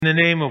In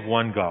the name of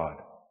one God,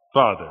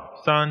 Father,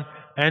 Son,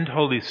 and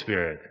Holy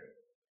Spirit.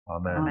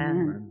 Amen.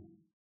 Amen.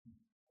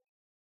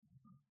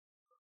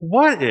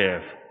 What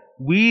if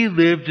we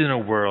lived in a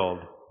world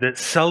that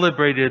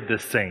celebrated the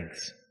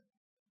saints?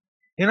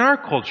 In our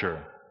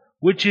culture,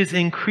 which is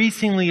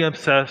increasingly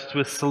obsessed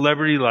with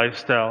celebrity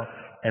lifestyle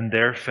and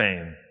their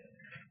fame,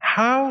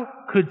 how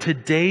could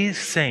today's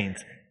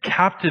saints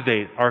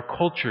captivate our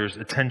culture's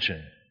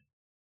attention?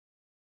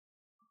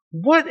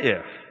 What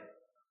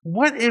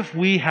if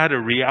we had a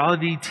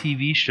reality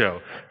TV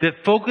show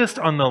that focused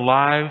on the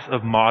lives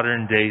of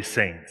modern day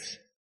saints?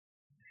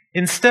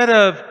 Instead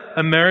of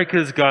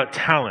America's Got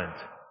Talent,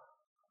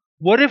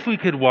 what if we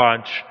could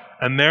watch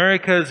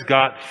America's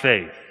Got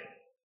Faith?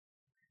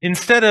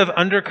 Instead of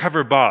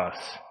Undercover Boss,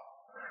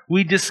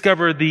 we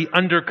discover the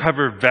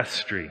Undercover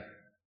Vestry.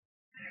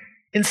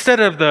 Instead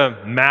of the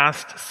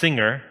Masked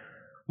Singer,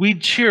 we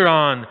cheer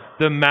on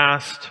the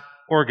Masked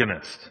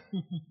Organist.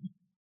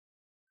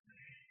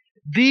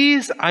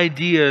 These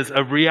ideas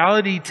of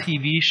reality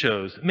TV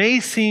shows may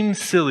seem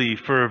silly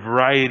for a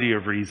variety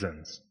of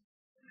reasons.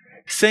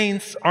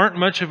 Saints aren't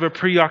much of a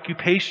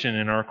preoccupation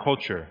in our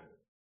culture.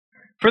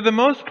 For the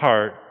most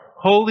part,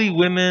 holy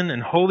women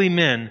and holy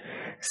men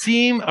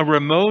seem a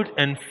remote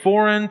and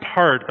foreign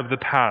part of the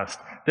past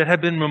that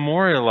have been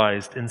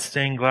memorialized in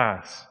stained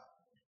glass.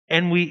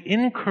 And we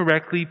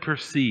incorrectly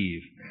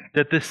perceive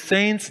that the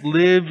saints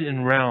lived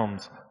in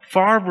realms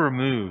far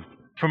removed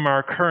from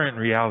our current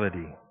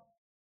reality.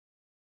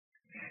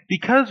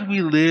 Because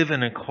we live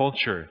in a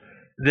culture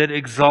that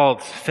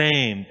exalts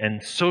fame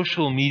and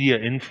social media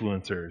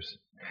influencers,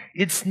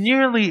 it's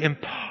nearly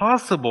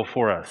impossible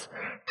for us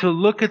to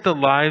look at the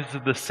lives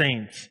of the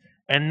saints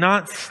and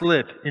not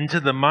slip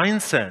into the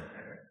mindset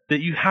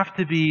that you have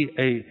to be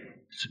a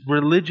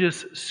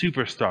religious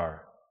superstar,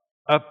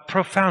 a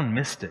profound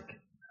mystic,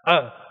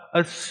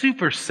 a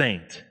super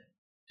saint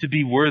to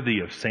be worthy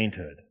of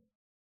sainthood.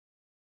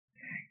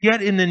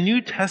 Yet in the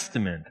New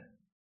Testament,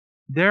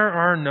 there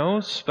are no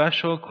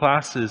special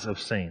classes of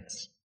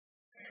saints.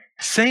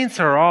 Saints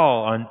are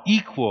all on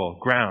equal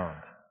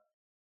ground.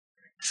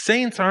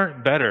 Saints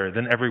aren't better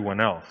than everyone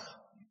else.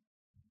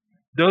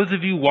 Those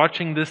of you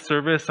watching this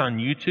service on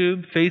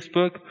YouTube,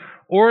 Facebook,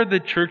 or the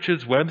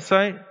church's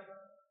website,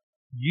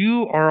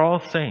 you are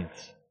all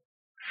saints.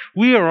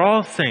 We are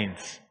all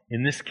saints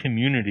in this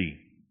community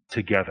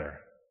together.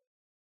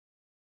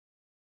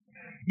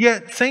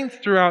 Yet saints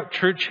throughout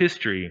church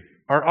history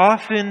are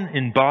often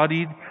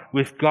embodied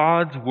with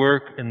God's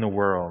work in the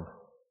world.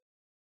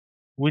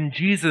 When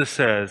Jesus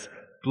says,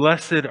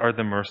 "Blessed are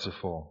the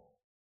merciful,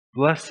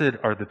 blessed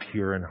are the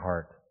pure in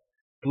heart,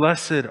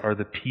 blessed are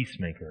the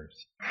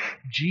peacemakers,"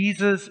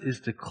 Jesus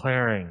is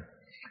declaring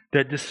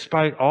that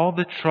despite all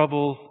the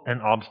troubles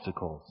and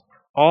obstacles,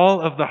 all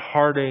of the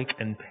heartache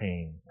and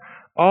pain,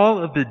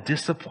 all of the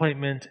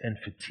disappointment and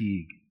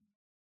fatigue,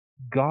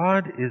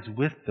 God is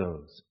with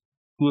those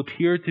who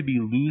appear to be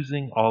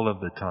losing all of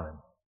the time.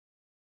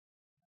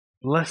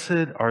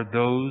 Blessed are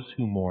those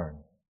who mourn.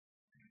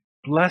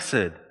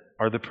 Blessed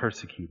are the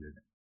persecuted.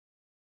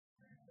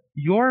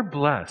 You're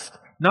blessed,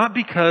 not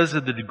because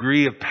of the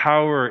degree of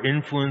power or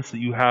influence that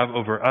you have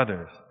over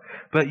others,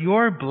 but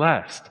you're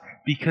blessed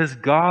because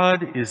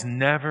God is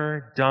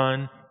never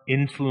done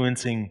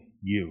influencing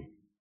you.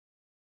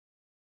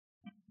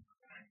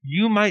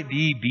 You might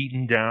be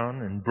beaten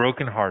down and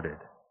brokenhearted,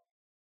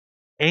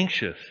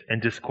 anxious and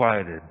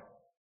disquieted,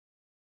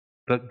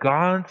 but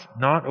God's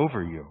not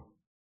over you.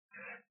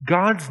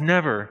 God's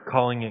never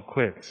calling it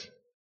quits.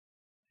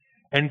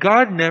 And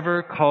God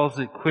never calls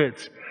it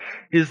quits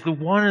is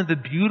one of the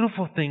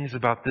beautiful things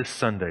about this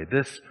Sunday,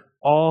 this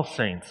All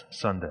Saints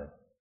Sunday.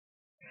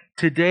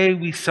 Today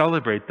we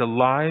celebrate the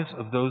lives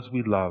of those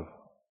we love.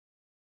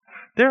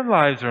 Their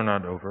lives are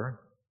not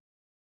over.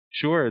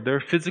 Sure,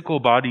 their physical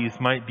bodies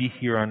might be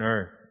here on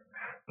earth,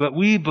 but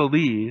we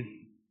believe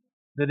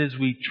that as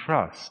we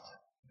trust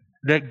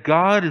that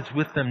God is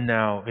with them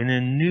now in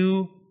a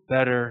new,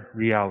 better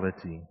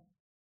reality.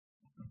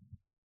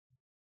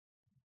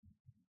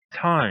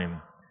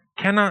 Time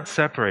cannot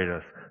separate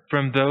us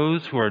from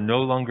those who are no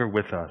longer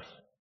with us.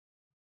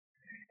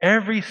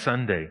 Every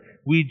Sunday,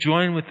 we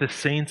join with the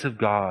saints of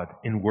God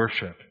in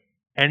worship,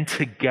 and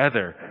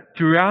together,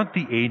 throughout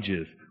the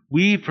ages,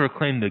 we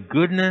proclaim the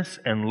goodness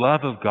and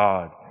love of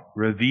God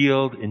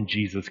revealed in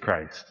Jesus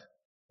Christ.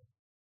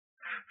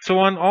 So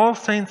on All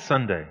Saints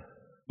Sunday,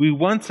 we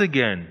once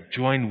again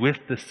join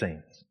with the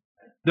saints,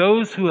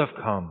 those who have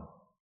come,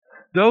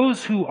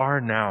 those who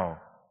are now,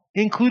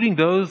 including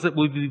those that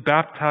will be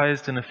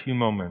baptized in a few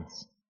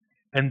moments,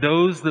 and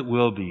those that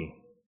will be.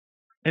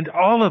 And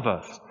all of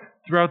us,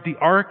 throughout the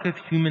arc of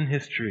human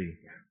history,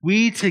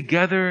 we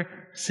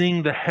together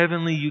sing the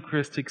heavenly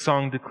Eucharistic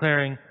song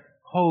declaring,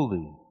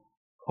 "Holy,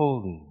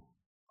 holy,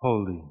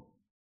 holy."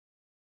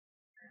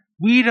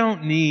 We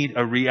don't need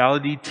a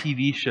reality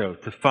TV show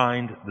to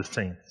find the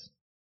saints.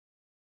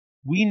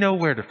 We know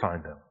where to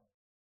find them,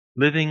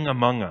 living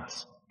among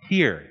us,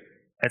 here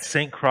at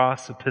St.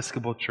 Cross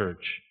Episcopal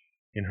Church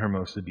in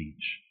Hermosa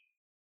Beach.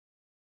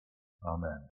 Amen.